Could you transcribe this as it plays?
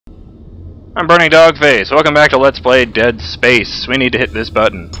I'm BurningDogFace. Welcome back to Let's Play Dead Space. We need to hit this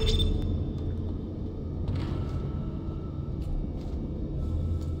button.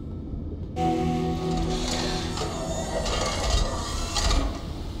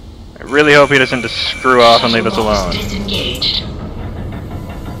 I really hope he doesn't just screw off and leave us alone.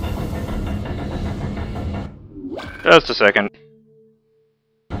 Just a second.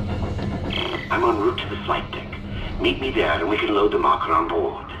 I'm en route to the flight deck. Meet me there and we can load the marker on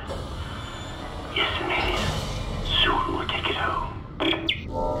board. Yes, Amelia. Soon we'll take it home.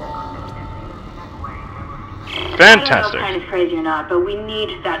 Fantastic. I don't know if Kyne is crazy or not, but we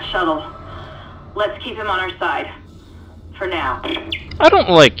need that shuttle. Let's keep him on our side. For now. I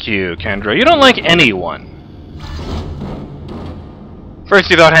don't like you, Kendra. You don't like anyone. First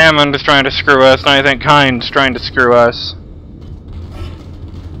you thought Hammond was trying to screw us, now you think Kyne's trying to screw us.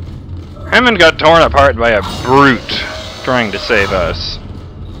 Hammond got torn apart by a brute trying to save us.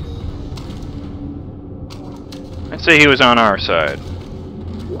 I'd say he was on our side.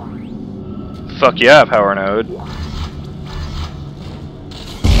 Fuck yeah, Power Node.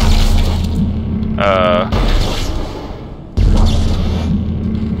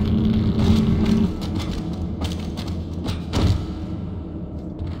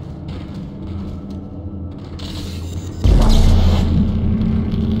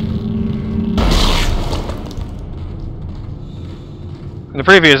 In the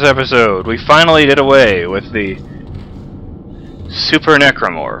previous episode, we finally did away with the Super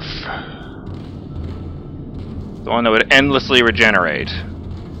Necromorph. The one that would endlessly regenerate.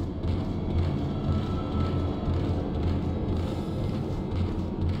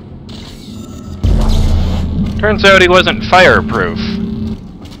 Turns out he wasn't fireproof.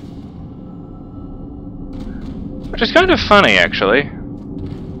 Which is kind of funny, actually.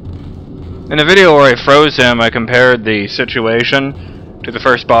 In the video where I froze him, I compared the situation to the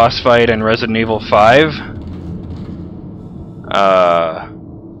first boss fight in Resident Evil 5.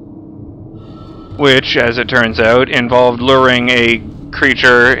 Which, as it turns out, involved luring a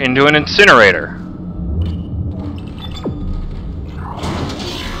creature into an incinerator.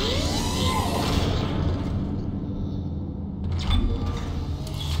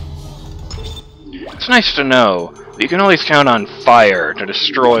 It's nice to know that you can always count on fire to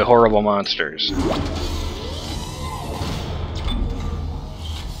destroy horrible monsters.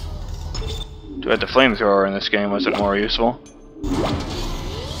 Too bad the flamethrower in this game wasn't more useful.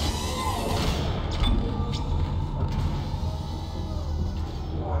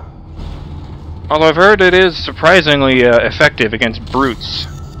 Although I've heard it is surprisingly effective against brutes.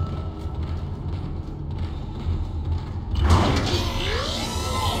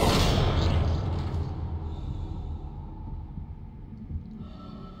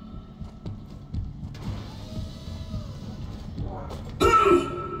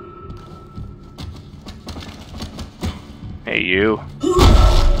 Hey, you.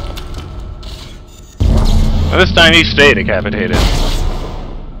 Well, this time you stay decapitated.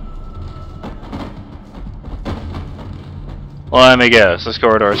 Well, let me guess. This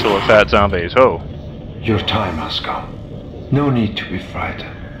corridor is full of fat zombies. Oh. Your time has come. No need to be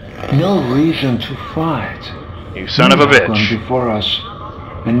frightened. No reason to fight. You son of a bitch. Gone before us,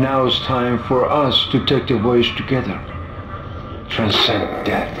 and now it's time for us to take the voyage together. Transcend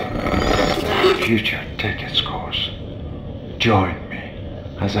death. The future take its course. Join me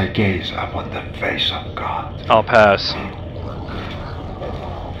as I gaze upon the face of God. I'll pass.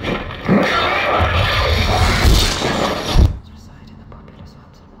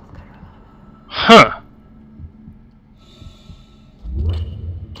 Huh.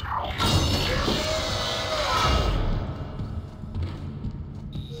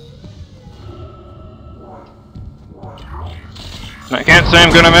 I can't say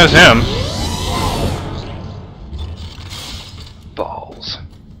I'm gonna miss him. Balls.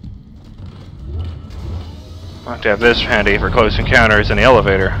 I'll have to have this handy for close encounters in the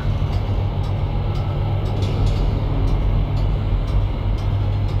elevator.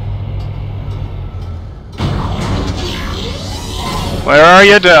 Where are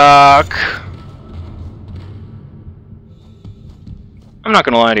you, Doc? I'm not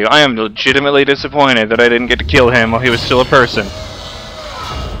gonna lie to you, I am legitimately disappointed that I didn't get to kill him while he was still a person.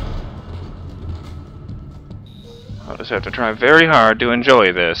 I'll just have to try very hard to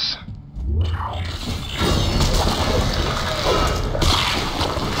enjoy this.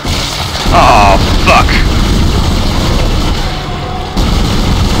 Oh, fuck!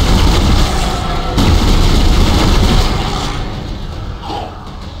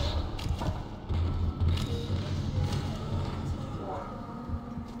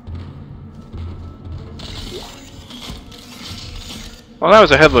 Well, that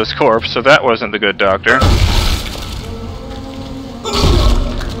was a headless corpse, so that wasn't the good doctor.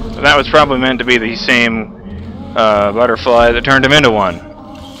 But that was probably meant to be the same butterfly that turned him into one.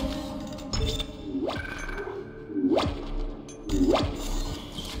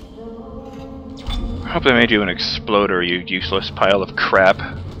 I hope they made you an exploder, you useless pile of crap.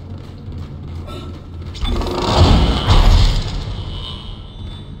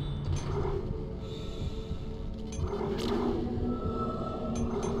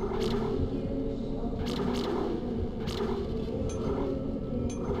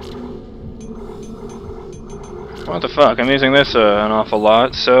 What the fuck, I'm using this an awful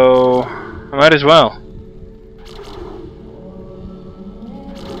lot, so I might as well.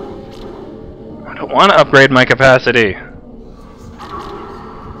 I don't want to upgrade my capacity.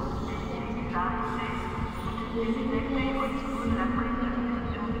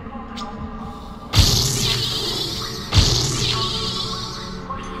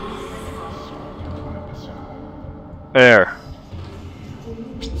 There.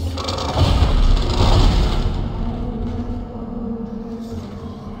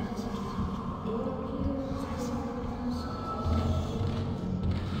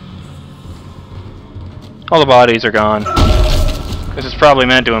 All the bodies are gone. This is probably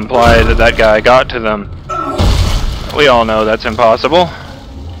meant to imply that that guy got to them. We all know that's impossible.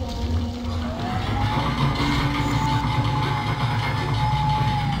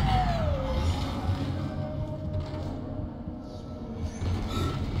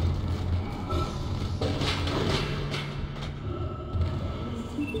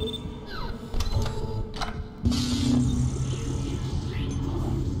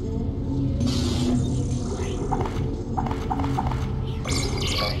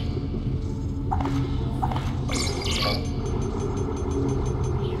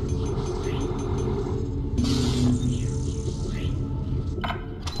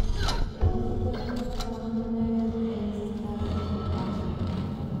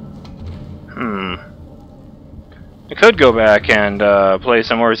 I could go back and play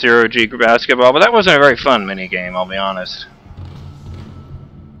some more Zero-G basketball, but that wasn't a very fun minigame, I'll be honest.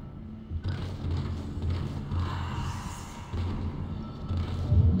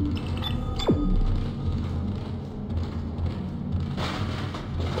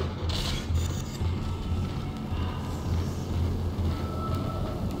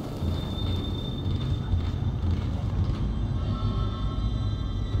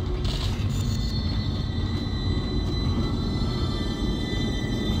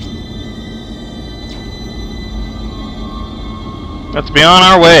 Let's be on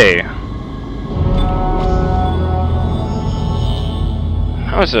our way.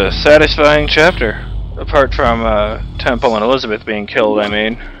 That was a satisfying chapter. Apart from Temple and Elizabeth being killed, I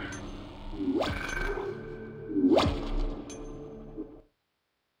mean.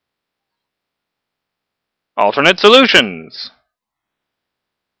 Alternate solutions!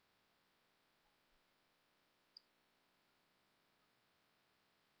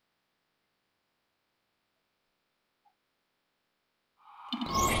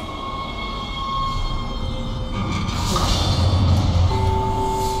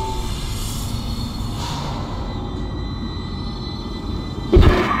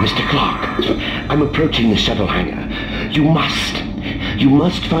 Mr. Clarke, I'm approaching the shuttle hangar. You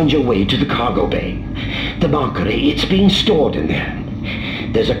must find your way to the cargo bay. The marker, it's being stored in there.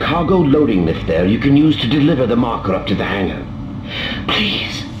 There's a cargo loading lift there you can use to deliver the marker up to the hangar.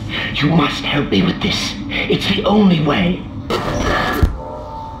 Please, you must help me with this. It's the only way.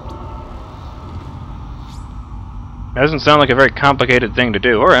 Doesn't sound like a very complicated thing to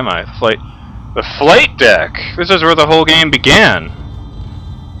do, or am I? The flight deck! This is where the whole game began.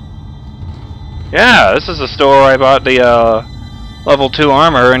 Yeah, this is the store I bought the level 2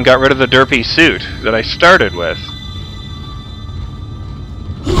 armor and got rid of the derpy suit that I started with.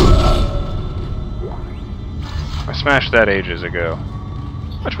 I smashed that ages ago.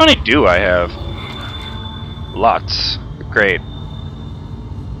 How much money do I have? Lots. Great.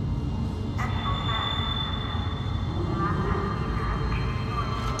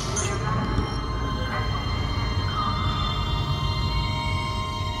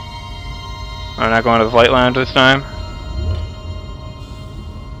 I'm not going to the flight lounge this time.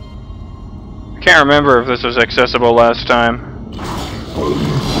 I can't remember if this was accessible last time.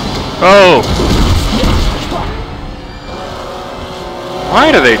 Oh!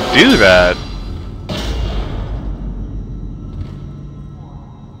 Why do they do that?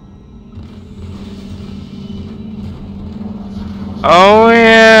 Oh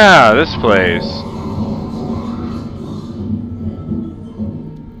yeah, this place.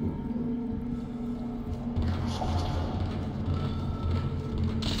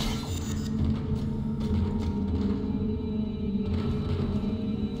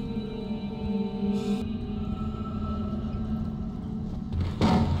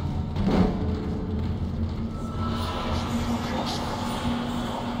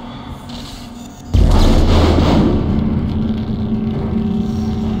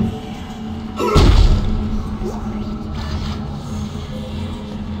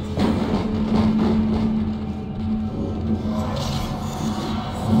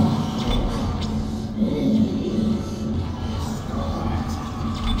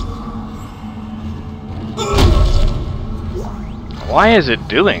 Why is it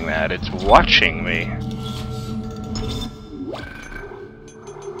doing that? It's watching me.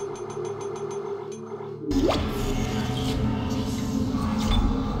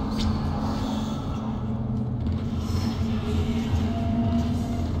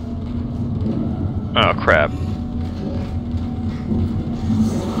 Oh, crap.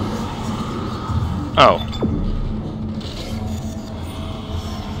 Oh.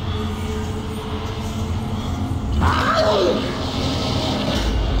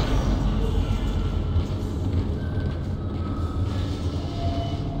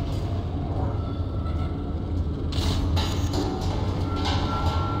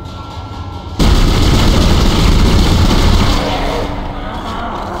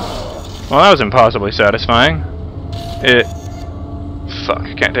 Well, that was impossibly satisfying. Fuck,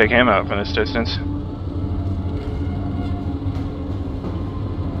 can't take him out from this distance.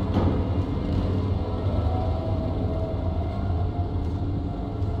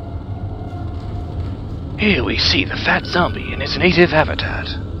 Here we see the fat zombie in its native habitat,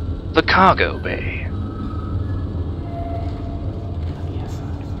 the cargo bay.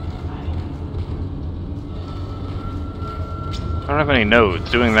 I don't have any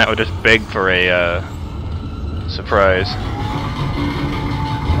nodes. Doing that would just beg for a surprise.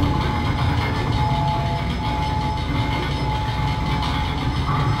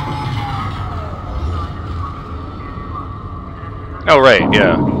 Oh right,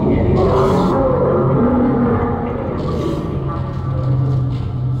 yeah.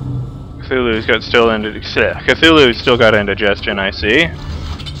 Cthulhu's still got indigestion, I see.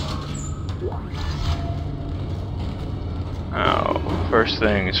 Oh, first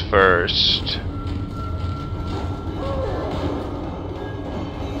things first.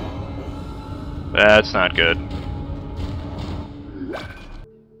 That's not good.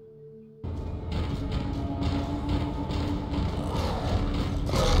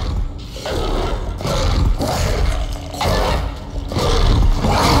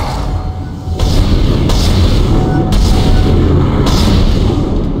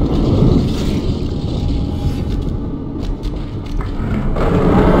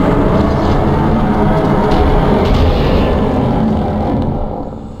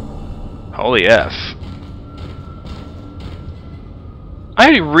 Holy F.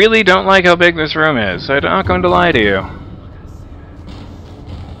 I really don't like how big this room is. I'm not going to lie to you.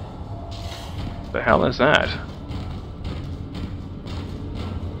 The hell is that?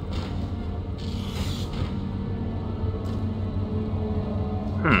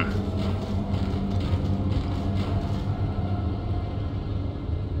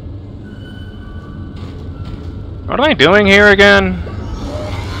 What am I doing here again?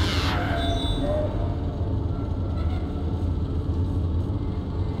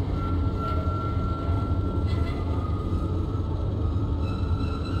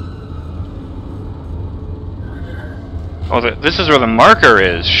 Oh, this is where the marker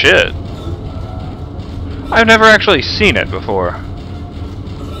is. Shit. I've never actually seen it before.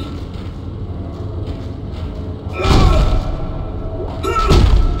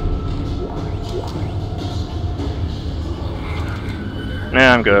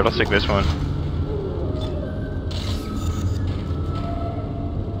 Nah, I'm good. I'll stick this one.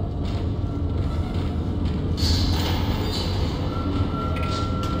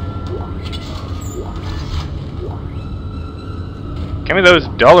 Give me those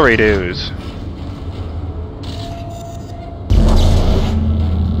dollary dues.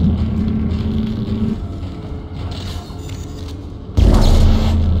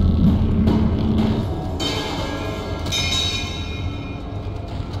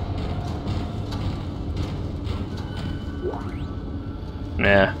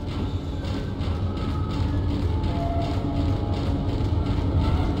 Nah.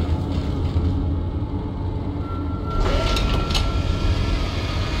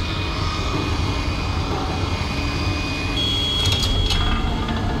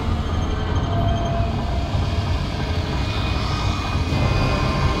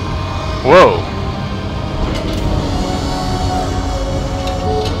 Whoa.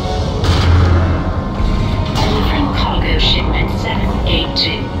 Delivering cargo shipment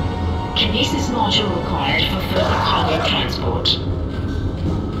 782. Kinesis module required for further cargo transport.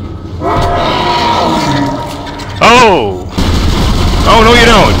 Oh! Oh, no you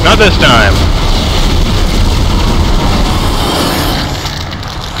don't! Not this time!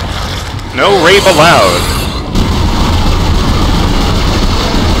 No rape allowed!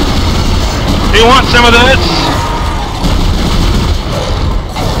 Do you want some of this?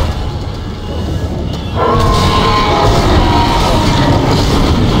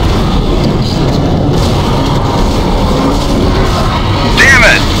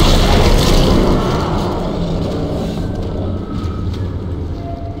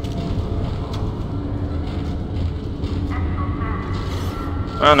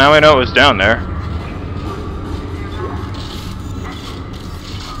 Well, now we know it was down there.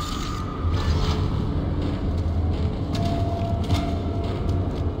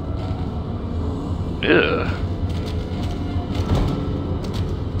 Ugh.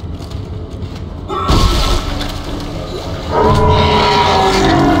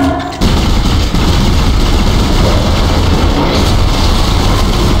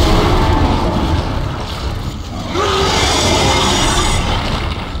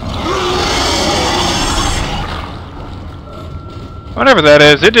 Whatever that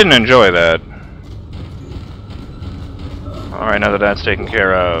is, it didn't enjoy that. Alright, now that that's taken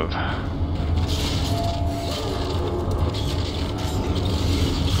care of.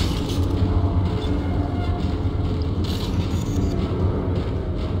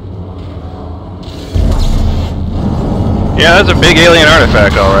 Yeah, that's a big alien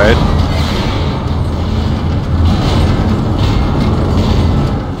artifact, alright.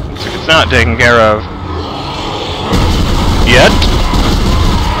 It's not taken care of. Yet?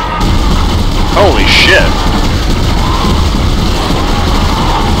 Holy shit.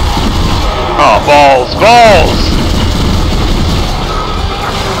 Oh, balls, balls!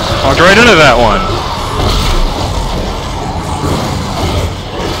 Walked right into that one.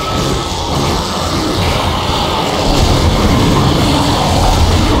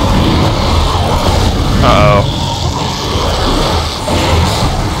 Uh-oh.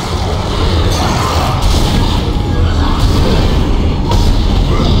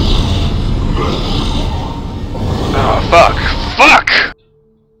 Oh, fuck. Fuck!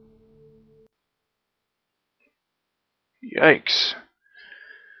 Yikes.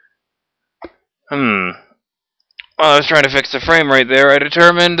 While I was trying to fix the frame rate there, I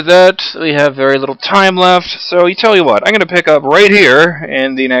determined that we have very little time left, so you tell you what, I'm going to pick up right here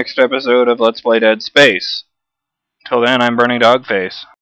in the next episode of Let's Play Dead Space. Till then, I'm BurningDogFace.